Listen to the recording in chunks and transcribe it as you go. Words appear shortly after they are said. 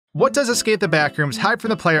What does Escape the Backrooms hide from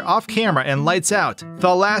the player off camera and lights out?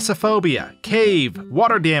 Thalassophobia, cave,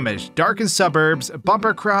 water damage, darkened suburbs,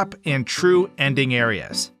 bumper crop, and true ending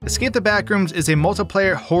areas. Escape the Backrooms is a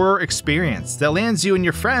multiplayer horror experience that lands you and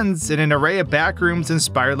your friends in an array of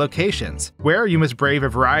backrooms-inspired locations, where you must brave a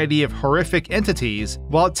variety of horrific entities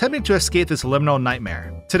while attempting to escape this liminal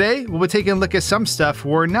nightmare. Today, we'll be taking a look at some stuff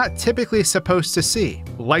we're not typically supposed to see,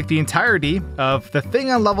 like the entirety of the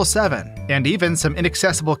thing on level 7, and even some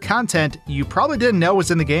inaccessible content you probably didn't know was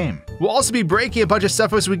in the game. We'll also be breaking a bunch of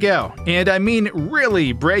stuff as we go, and I mean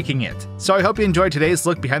really breaking it. So I hope you enjoyed today's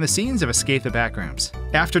look behind the scenes of Escape the Backrooms.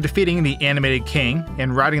 After defeating the animated king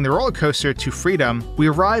and riding the roller coaster to freedom, we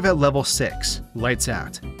arrive at level 6, lights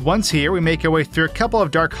out. Once here, we make our way through a couple of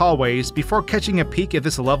dark hallways before catching a peek at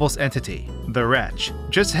this level's entity, the Wretch.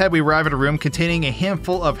 Just ahead, we arrive at a room containing a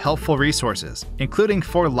handful of helpful resources, including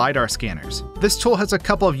 4 LiDAR scanners. This tool has a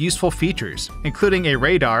couple of useful features, including a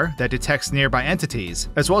radar that detects nearby entities,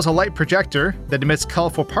 as well as a light projector that emits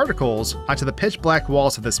colorful particles onto the pitch black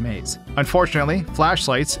walls of this maze. Unfortunately,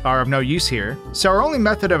 flashlights are of no use here, so our only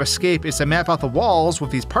method of escape is to map out the walls with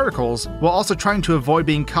these particles while also trying to avoid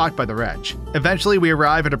being caught by the Wretch. Eventually, we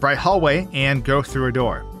arrive at a bright hallway and go through a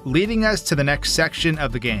door, leading us to the next section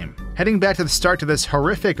of the game. Heading back to the start of this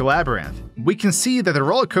horrific labyrinth, we can see that the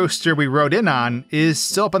roller coaster we rode in on is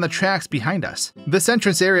still up on the tracks behind us. This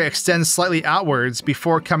entrance area extends slightly outwards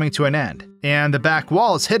before coming to an end, and the back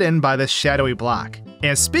wall is hidden by this shadowy block.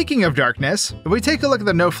 And speaking of darkness, if we take a look at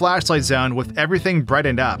the no flashlight zone with everything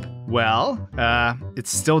brightened up, well,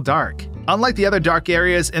 it's still dark. Unlike the other dark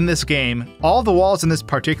areas in this game, all the walls in this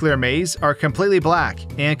particular maze are completely black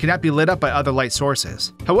and cannot be lit up by other light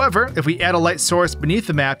sources. However, if we add a light source beneath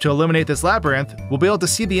the map to illuminate this labyrinth, we'll be able to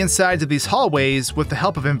see the insides of these hallways with the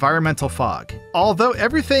help of environmental fog. Although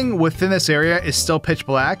everything within this area is still pitch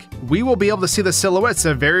black, we will be able to see the silhouettes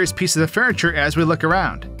of various pieces of furniture as we look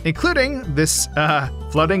around, including this,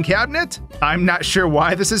 floating cabinet? I'm not sure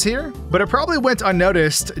why this is here, but it probably went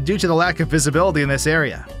unnoticed due to the lack of visibility in this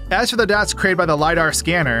area. As for the dots created by the LiDAR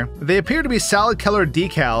scanner, they appear to be solid colored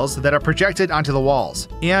decals that are projected onto the walls,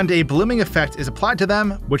 and a blooming effect is applied to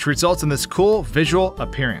them, which results in this cool visual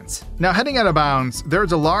appearance. Now, heading out of bounds, there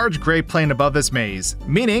is a large gray plane above this maze,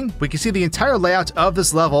 meaning we can see the entire layout of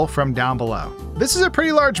this level from down below. This is a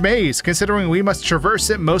pretty large maze, considering we must traverse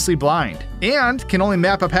it mostly blind, and can only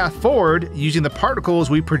map a path forward using the particles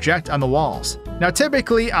we project on the walls. Now,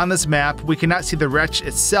 typically on this map, we cannot see the Wretch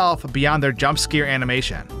itself beyond their jump scare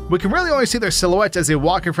animation. We can really only see their silhouettes as they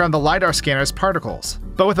walk in front of the LiDAR scanner's particles.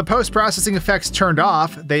 But with the post-processing effects turned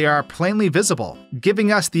off, they are plainly visible,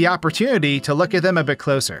 giving us the opportunity to look at them a bit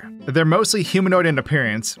closer. They're mostly humanoid in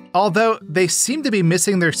appearance, although they seem to be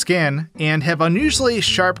missing their skin and have unusually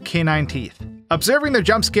sharp canine teeth. Observing their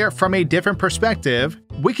jump scare from a different perspective,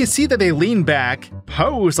 we can see that they lean back,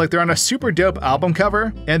 pose like they're on a super dope album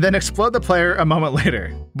cover, and then explode the player a moment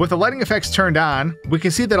later. With the lighting effects turned on, we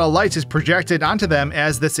can see that a light is projected onto them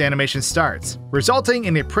as this animation starts, resulting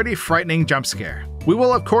in a pretty frightening jump scare. We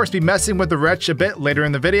will of course be messing with the Wretch a bit later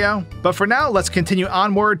in the video, but for now let's continue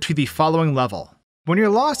onward to the following level. When you're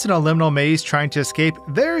lost in a liminal maze trying to escape,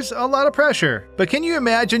 there's a lot of pressure. But can you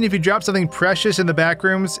imagine if you dropped something precious in the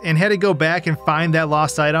backrooms and had to go back and find that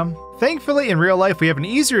lost item? Thankfully, in real life, we have an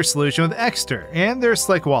easier solution with Exter and their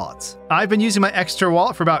slick wallets. I've been using my Exter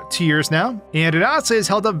wallet for about 2 years now, and it honestly has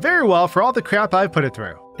held up very well for all the crap I've put it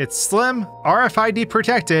through. It's slim, RFID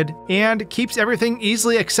protected, and keeps everything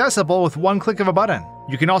easily accessible with one click of a button.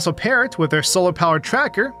 You can also pair it with their solar-powered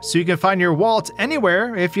tracker, so you can find your wallet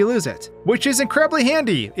anywhere if you lose it, which is incredibly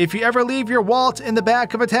handy if you ever leave your wallet in the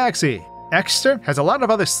back of a taxi. Exter has a lot of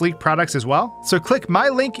other sleek products as well, so click my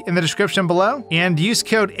link in the description below and use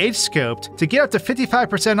code HScoped to get up to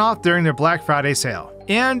 55% off during their Black Friday sale.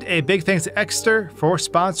 And a big thanks to Exter for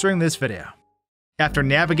sponsoring this video. After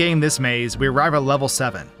navigating this maze, we arrive at level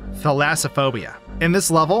 7, Thalassophobia. In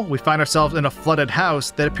this level, we find ourselves in a flooded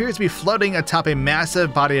house that appears to be floating atop a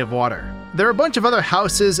massive body of water. There are a bunch of other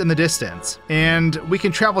houses in the distance, and we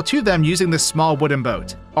can travel to them using this small wooden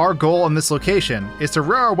boat. Our goal in this location is to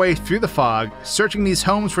row our way through the fog, searching these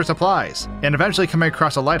homes for supplies, and eventually coming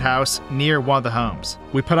across a lighthouse near one of the homes.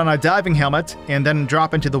 We put on a diving helmet and then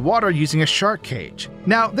drop into the water using a shark cage.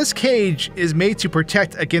 Now, this cage is made to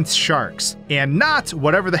protect against sharks, and not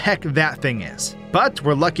whatever the heck that thing is. But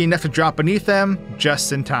we're lucky enough to drop beneath them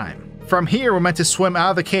just in time. From here, we're meant to swim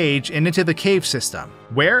out of the cage and into the cave system,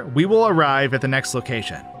 where we will arrive at the next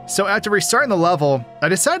location. So after restarting the level, I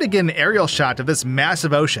decided to get an aerial shot of this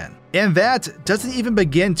massive ocean, and that doesn't even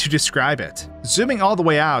begin to describe it. Zooming all the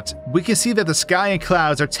way out, we can see that the sky and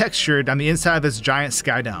clouds are textured on the inside of this giant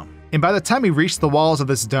sky dome. and by the time we reach the walls of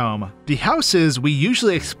this dome, the houses we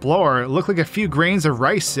usually explore look like a few grains of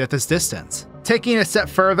rice at this distance. Taking it a step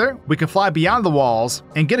further, we can fly beyond the walls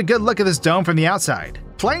and get a good look at this dome from the outside.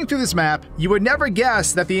 Playing through this map, you would never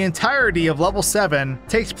guess that the entirety of level 7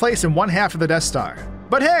 takes place in one half of the Death Star.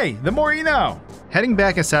 But hey, the more you know! Heading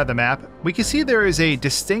back inside the map, we can see there is a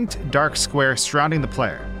distinct dark square surrounding the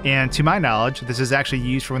player, and to my knowledge, this is actually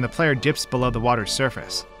used for when the player dips below the water's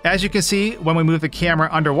surface. As you can see, when we move the camera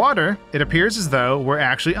underwater, it appears as though we're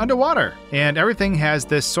actually underwater, and everything has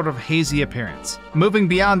this sort of hazy appearance. Moving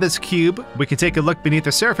beyond this cube, we can take a look beneath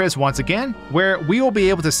the surface once again, where we will be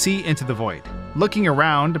able to see into the void. Looking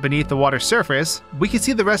around beneath the water's surface, we can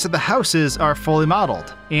see the rest of the houses are fully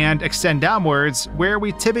modeled, and extend downwards where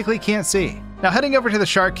we typically can't see. Now heading over to the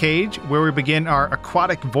shark cage, where we begin our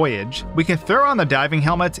aquatic voyage, we can throw on the diving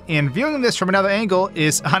helmet, and viewing this from another angle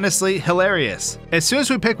is honestly hilarious. As soon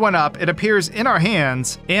as we pick one up, it appears in our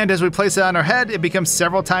hands, and as we place it on our head, it becomes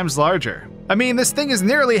several times larger. I mean, this thing is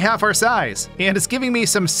nearly half our size, and it's giving me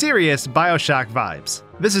some serious Bioshock vibes.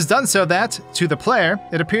 This is done so that, to the player,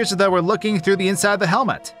 it appears as though we're looking through the inside of the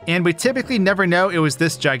helmet, and we typically never know it was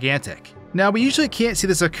this gigantic. Now, we usually can't see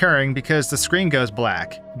this occurring because the screen goes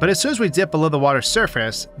black, but as soon as we dip below the water's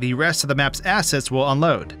surface, the rest of the map's assets will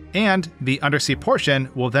unload, and the undersea portion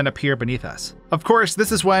will then appear beneath us. Of course,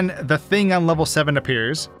 this is when the thing on level 7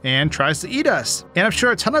 appears and tries to eat us, and I'm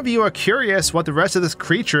sure a ton of you are curious what the rest of this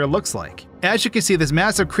creature looks like. As you can see, this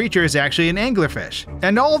massive creature is actually an anglerfish,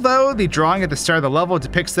 and although the drawing at the start of the level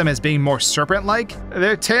depicts them as being more serpent-like,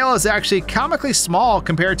 their tail is actually comically small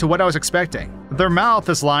compared to what I was expecting. Their mouth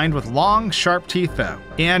is lined with long, sharp teeth though,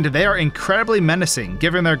 and they are incredibly menacing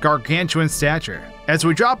given their gargantuan stature. As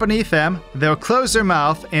we drop beneath them, they'll close their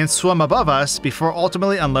mouth and swim above us before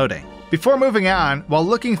ultimately unloading. Before moving on, while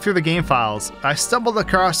looking through the game files, I stumbled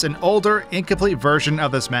across an older, incomplete version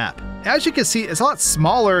of this map. As you can see, it's a lot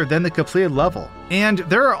smaller than the completed level, and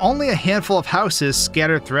there are only a handful of houses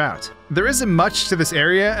scattered throughout. There isn't much to this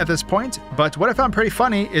area at this point, but what I found pretty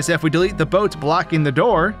funny is if we delete the boat blocking the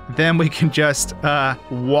door, then we can just,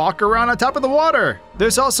 walk around on top of the water.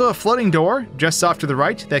 There's also a floating door just off to the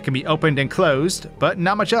right that can be opened and closed, but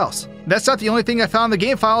not much else. That's not the only thing I found in the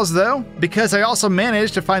game files though, because I also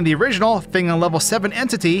managed to find the original thing on level 7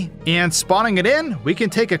 entity, and spawning it in, we can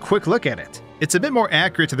take a quick look at it. It's a bit more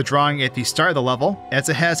accurate to the drawing at the start of the level, as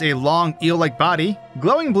it has a long eel-like body,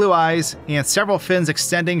 glowing blue eyes, and several fins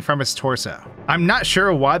extending from its torso. I'm not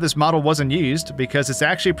sure why this model wasn't used, because it's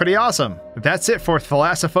actually pretty awesome. That's it for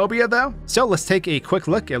Thalassophobia though, so let's take a quick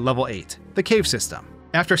look at level 8, the cave system.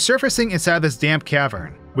 After surfacing inside this damp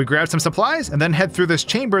cavern, we grab some supplies and then head through this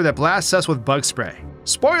chamber that blasts us with bug spray.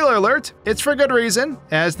 Spoiler alert, it's for good reason,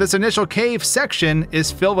 as this initial cave section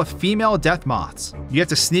is filled with female death moths. You have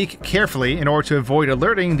to sneak carefully in order to avoid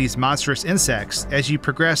alerting these monstrous insects as you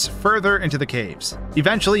progress further into the caves.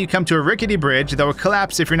 Eventually, you come to a rickety bridge that will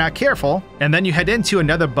collapse if you're not careful, and then you head into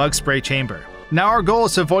another bug spray chamber. Now our goal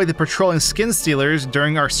is to avoid the patrolling skin stealers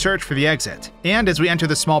during our search for the exit, and as we enter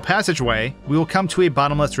the small passageway, we will come to a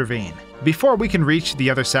bottomless ravine. Before we can reach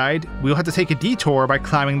the other side, we will have to take a detour by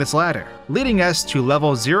climbing this ladder, leading us to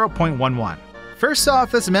level 0.11. First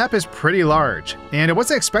off, this map is pretty large, and I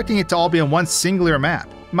wasn't expecting it to all be on one singular map.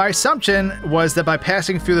 My assumption was that by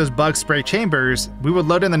passing through those bug spray chambers, we would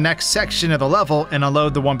load in the next section of the level and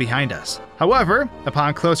unload the one behind us. However,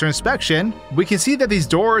 upon closer inspection, we can see that these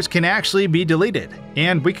doors can actually be deleted,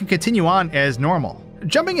 and we can continue on as normal.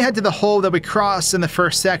 Jumping ahead to the hole that we crossed in the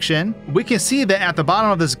first section, we can see that at the bottom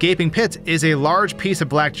of this gaping pit is a large piece of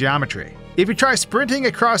black geometry. If you try sprinting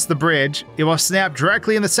across the bridge, it will snap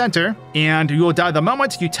directly in the center, and you will die the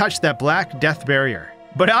moment you touch that black death barrier.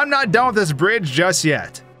 But I'm not done with this bridge just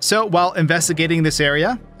yet. So while investigating this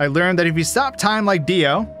area, I learned that if you stop time like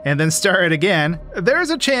Dio, and then start it again, there's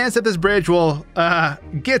a chance that this bridge will,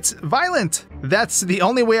 get violent. That's the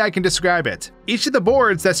only way I can describe it. Each of the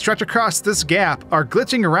boards that stretch across this gap are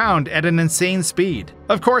glitching around at an insane speed.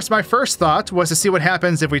 Of course, my first thought was to see what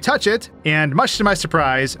happens if we touch it, and much to my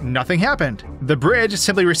surprise, nothing happened. The bridge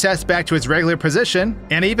simply resets back to its regular position,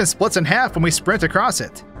 and even splits in half when we sprint across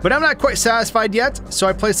it. But I'm not quite satisfied yet, so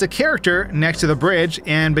I place a character next to the bridge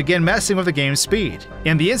and begin messing with the game's speed.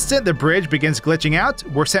 And the instant the bridge begins glitching out,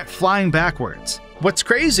 we're sent flying backwards. What's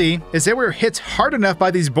crazy is that we were hit hard enough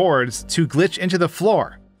by these boards to glitch into the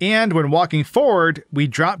floor. and when walking forward, we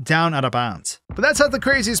drop down out of bounds. But that's not the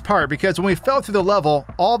craziest part, because when we fell through the level,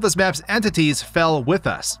 all of this map's entities fell with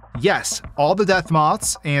us. Yes, all the death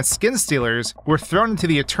moths and skin stealers were thrown into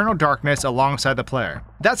the eternal darkness alongside the player.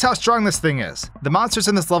 That's how strong this thing is. The monsters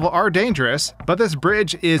in this level are dangerous, but this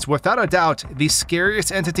bridge is without a doubt the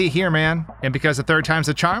scariest entity here, man. And because the third time's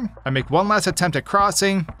a charm, I make one last attempt at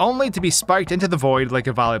crossing, only to be spiked into the void like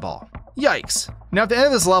a volleyball. Yikes. Now at the end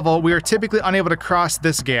of this level, we are typically unable to cross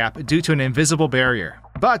this gap due to an invisible barrier.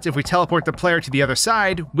 But if we teleport the player to the other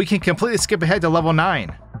side, we can completely skip ahead to level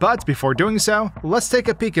 9. But before doing so, let's take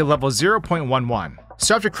a peek at level 0.11.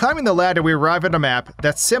 So after climbing the ladder, we arrive at a map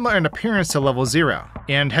that's similar in appearance to level 0.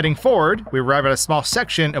 And heading forward, we arrive at a small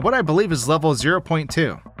section of what I believe is level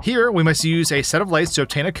 0.2. Here, we must use a set of lights to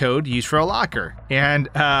obtain a code used for a locker. And,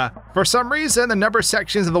 for some reason, the number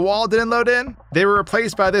sections of the wall didn't load in. They were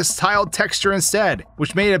replaced by this tiled texture instead,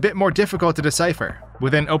 which made it a bit more difficult to decipher. We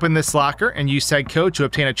then open this locker and use said code to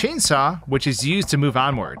obtain a chainsaw, which is used to move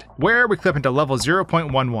onward, where we clip into level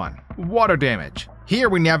 0.11, water damage. Here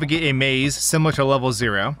we navigate a maze similar to level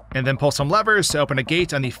 0, and then pull some levers to open a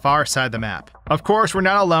gate on the far side of the map. Of course, we're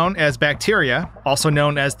not alone, as bacteria, also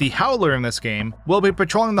known as the Howler in this game, will be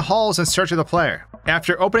patrolling the halls in search of the player.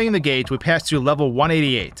 After opening the gate, we pass to level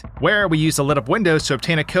 188, where we use the lit up windows to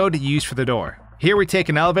obtain a code used for the door. Here we take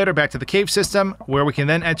an elevator back to the cave system, where we can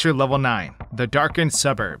then enter level 9, the Darkened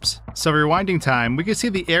Suburbs. So rewinding time, we can see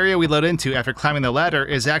the area we load into after climbing the ladder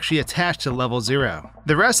is actually attached to level 0.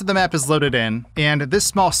 The rest of the map is loaded in, and this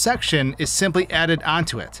small section is simply added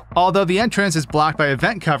onto it, although the entrance is blocked by a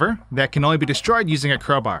vent cover that can only be destroyed using a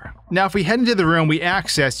crowbar. Now if we head into the room we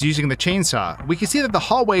accessed using the chainsaw, we can see that the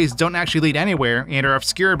hallways don't actually lead anywhere and are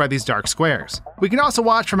obscured by these dark squares. We can also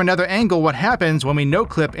watch from another angle what happens when we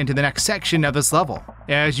no-clip into the next section of this level.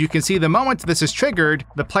 As you can see, the moment this is triggered,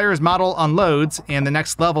 the player's model unloads and the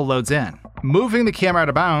next level loads in. Moving the camera out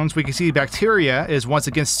of bounds, we can see bacteria is once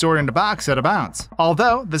again stored in the box out of bounds,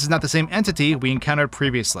 although this is not the same entity we encountered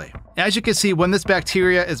previously. As you can see, when this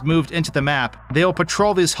bacteria is moved into the map, they will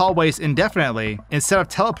patrol these hallways indefinitely instead of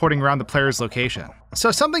teleporting around the player's location. So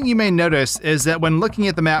something you may notice is that when looking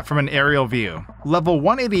at the map from an aerial view, level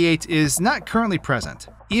 188 is not currently present.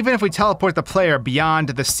 Even if we teleport the player beyond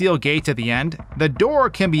the steel gate at the end, the door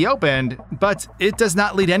can be opened, but it does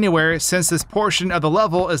not lead anywhere since this portion of the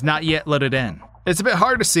level is not yet loaded in. It's a bit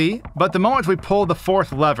hard to see, but the moment we pull the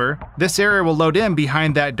fourth lever, this area will load in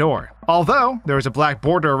behind that door. Although, there is a black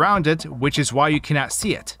border around it, which is why you cannot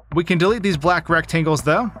see it. We can delete these black rectangles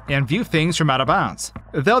though, and view things from out of bounds.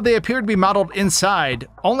 Though they appear to be modeled inside,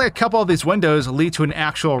 only a couple of these windows lead to an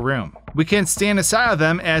actual room. We can stand inside of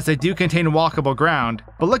them as they do contain walkable ground,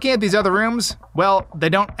 but looking at these other rooms, well, they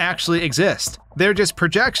don't actually exist. They're just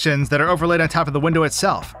projections that are overlaid on top of the window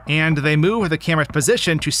itself, and they move with the camera's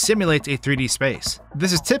position to simulate a 3D space.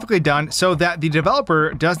 This is typically done so that the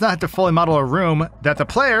developer does not have to fully model a room that the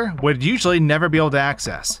player would usually never be able to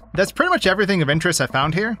access. That's pretty much everything of interest I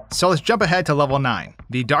found here, so let's jump ahead to level 9,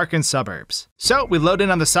 the Darkened Suburbs. So we load in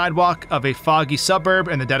on the sidewalk of a foggy suburb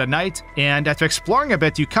in the dead of night, and after exploring a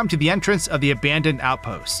bit you come to the entrance of the abandoned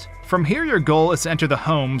outpost. From here, your goal is to enter the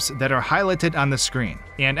homes that are highlighted on the screen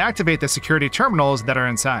and activate the security terminals that are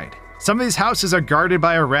inside. Some of these houses are guarded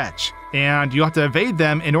by a wretch, and you'll have to evade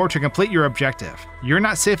them in order to complete your objective. You're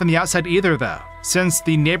not safe on the outside either though, since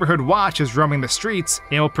the neighborhood watch is roaming the streets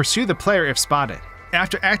and will pursue the player if spotted.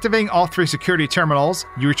 After activating all 3 security terminals,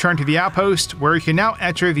 you return to the outpost where you can now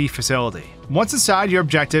enter the facility. Once inside, your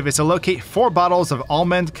objective is to locate 4 bottles of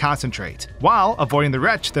almond concentrate, while avoiding the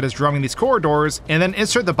wretch that is roaming these corridors, and then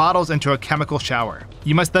insert the bottles into a chemical shower.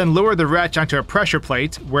 You must then lure the wretch onto a pressure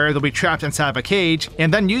plate where they'll be trapped inside of a cage,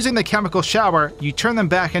 and then using the chemical shower, you turn them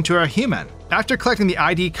back into a human. After collecting the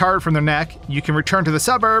ID card from their neck, you can return to the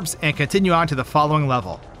suburbs and continue on to the following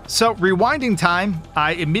level. So rewinding time,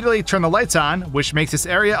 I immediately turn the lights on, which makes this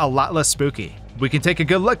area a lot less spooky. We can take a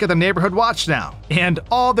good look at the neighborhood watch now, and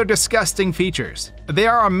all their disgusting features. They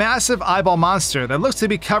are a massive eyeball monster that looks to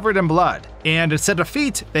be covered in blood, and instead of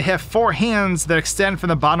feet, they have 4 hands that extend from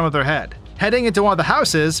the bottom of their head. Heading into one of the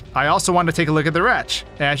houses, I also want to take a look at the wretch.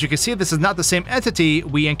 As you can see, this is not the same entity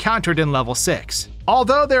we encountered in level 6.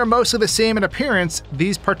 Although they are mostly the same in appearance,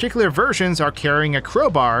 these particular versions are carrying a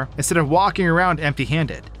crowbar instead of walking around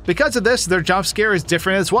empty-handed. Because of this, their jump scare is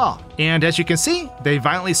different as well. And as you can see, they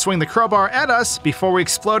violently swing the crowbar at us before we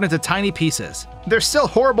explode into tiny pieces. They're still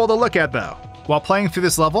horrible to look at though. While playing through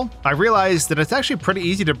this level, I realized that it's actually pretty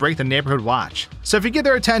easy to break the neighborhood watch. So if you get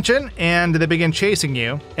their attention and they begin chasing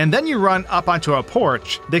you, and then you run up onto a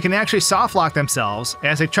porch, they can actually soft lock themselves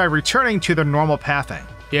as they try returning to their normal pathing.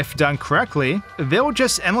 If done correctly, they'll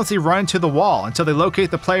just endlessly run into the wall until they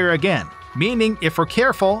locate the player again, meaning if we're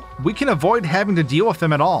careful, we can avoid having to deal with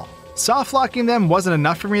them at all. Soft locking them wasn't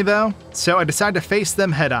enough for me though, so I decided to face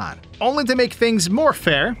them head on. Only to make things more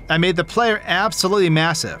fair, I made the player absolutely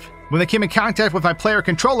massive. When they came in contact with my player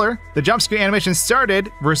controller, the jumpscare animation started,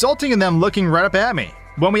 resulting in them looking right up at me.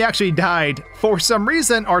 When we actually died, for some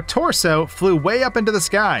reason our torso flew way up into the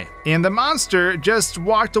sky, and the monster just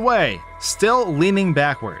walked away, still leaning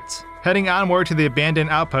backwards. Heading onward to the abandoned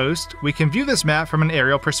outpost, we can view this map from an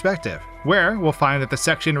aerial perspective, where we'll find that the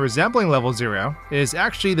section resembling level 0 is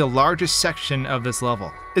actually the largest section of this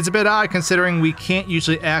level. It's a bit odd considering we can't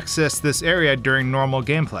usually access this area during normal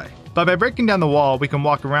gameplay. But by breaking down the wall, we can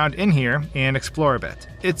walk around in here and explore a bit.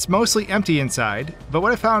 It's mostly empty inside, but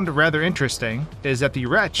what I found rather interesting is that the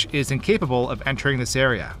wretch is incapable of entering this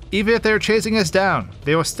area. Even if they're chasing us down,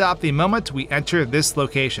 they will stop the moment we enter this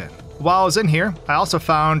location. While I was in here, I also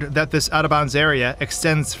found that this out-of-bounds area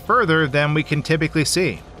extends further than we can typically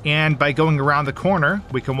see. And by going around the corner,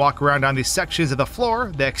 we can walk around on these sections of the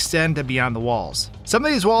floor that extend beyond the walls. Some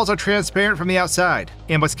of these walls are transparent from the outside,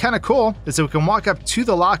 and what's kind of cool is that we can walk up to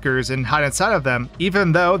the lockers and hide inside of them,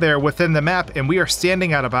 even though they're within the map and we are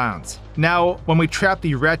standing out of bounds. Now, when we trap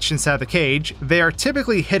the wretch inside the cage, they are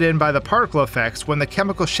typically hidden by the particle effects when the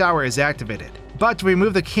chemical shower is activated. But to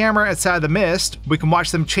remove the camera inside the mist, we can watch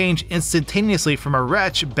them change instantaneously from a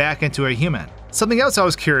wretch back into a human. Something else I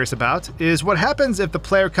was curious about is what happens if the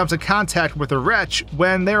player comes in contact with a wretch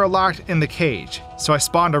when they are locked in the cage. So I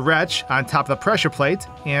spawned a wretch on top of the pressure plate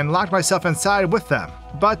and locked myself inside with them,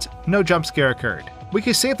 but no jump scare occurred. We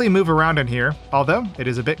can safely move around in here, although it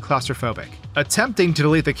is a bit claustrophobic. Attempting to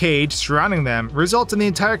delete the cage surrounding them results in the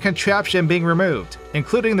entire contraption being removed,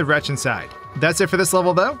 including the wretch inside. That's it for this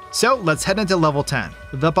level though, so let's head into level 10,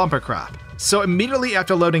 the bumper crop. So immediately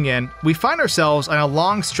after loading in, we find ourselves on a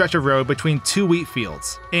long stretch of road between two wheat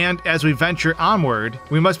fields. And as we venture onward,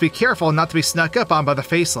 we must be careful not to be snuck up on by the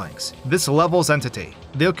facelings, this level's entity.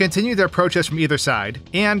 They'll continue to approach us from either side,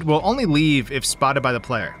 and will only leave if spotted by the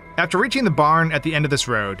player. After reaching the barn at the end of this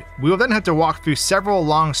road, we will then have to walk through several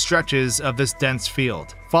long stretches of this dense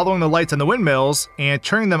field, following the lights on the windmills and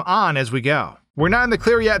turning them on as we go. We're not in the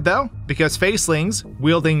clear yet though, because facelings,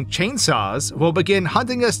 wielding chainsaws, will begin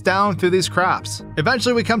hunting us down through these crops.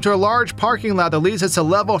 Eventually we come to a large parking lot that leads us to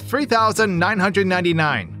level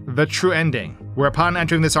 3999, the true ending, where upon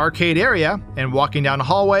entering this arcade area and walking down a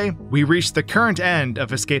hallway, we reach the current end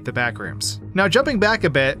of Escape the Backrooms. Now jumping back a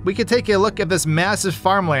bit, we can take a look at this massive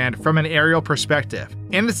farmland from an aerial perspective,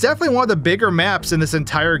 and it's definitely one of the bigger maps in this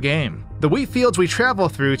entire game. The wheat fields we travel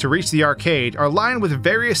through to reach the arcade are lined with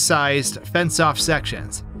various sized fence-off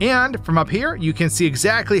sections, and from up here you can see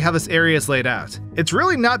exactly how this area is laid out. It's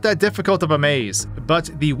really not that difficult of a maze,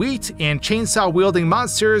 but the wheat and chainsaw-wielding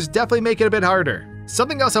monsters definitely make it a bit harder.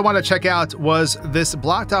 Something else I wanted to check out was this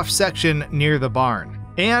blocked off section near the barn,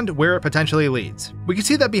 and where it potentially leads. We can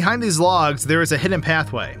see that behind these logs there is a hidden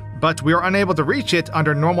pathway, but we are unable to reach it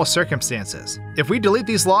under normal circumstances. If we delete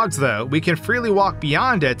these logs though, we can freely walk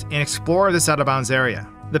beyond it and explore this out-of-bounds area.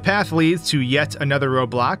 The path leads to yet another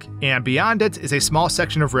roadblock, and beyond it is a small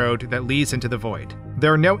section of road that leads into the void.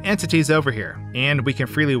 There are no entities over here, and we can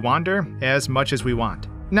freely wander as much as we want.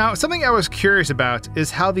 Now, something I was curious about is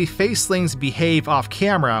how the facelings behave off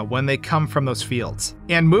camera when they come from those fields.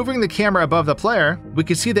 And moving the camera above the player, we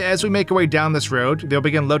can see that as we make our way down this road, they'll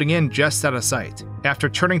begin loading in just out of sight. After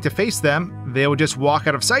turning to face them, they will just walk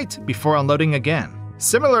out of sight before unloading again.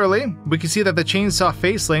 Similarly, we can see that the chainsaw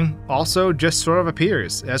faceling also just sort of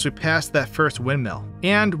appears as we pass that first windmill,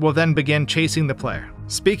 and will then begin chasing the player.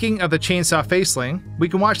 Speaking of the chainsaw faceling, we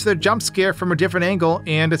can watch their jump scare from a different angle,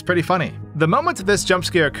 and it's pretty funny. The moment this jump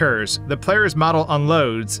scare occurs, the player's model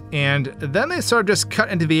unloads, and then they sort of just cut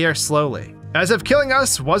into the air slowly. As if killing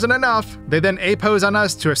us wasn't enough, they then A-pose on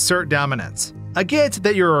us to assert dominance. I get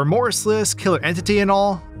that you're a remorseless killer entity and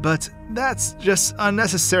all, but that's just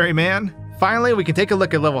unnecessary, man. Finally, we can take a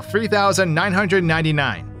look at level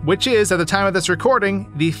 3999, which is, at the time of this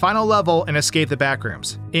recording, the final level in Escape the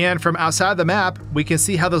Backrooms. And from outside the map, we can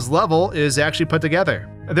see how this level is actually put together.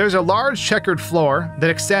 There's a large checkered floor that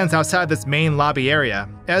extends outside this main lobby area,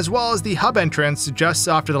 as well as the hub entrance just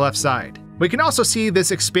off to the left side. We can also see this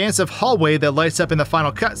expansive hallway that lights up in the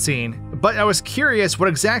final cutscene, but I was curious what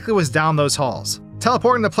exactly was down those halls.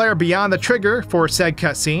 Teleporting the player beyond the trigger for said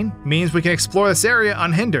cutscene means we can explore this area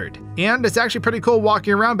unhindered, and it's actually pretty cool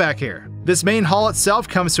walking around back here. This main hall itself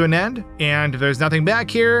comes to an end, and there's nothing back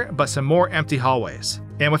here but some more empty hallways.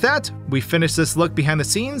 And with that, we finish this look behind the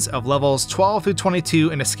scenes of levels 12 through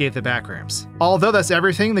 22 in Escape the Backrooms. Although that's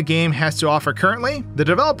everything the game has to offer currently, the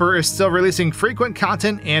developer is still releasing frequent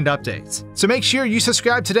content and updates. So make sure you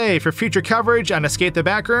subscribe today for future coverage on Escape the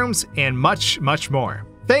Backrooms and much, much more.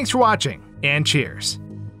 Thanks for watching, and cheers.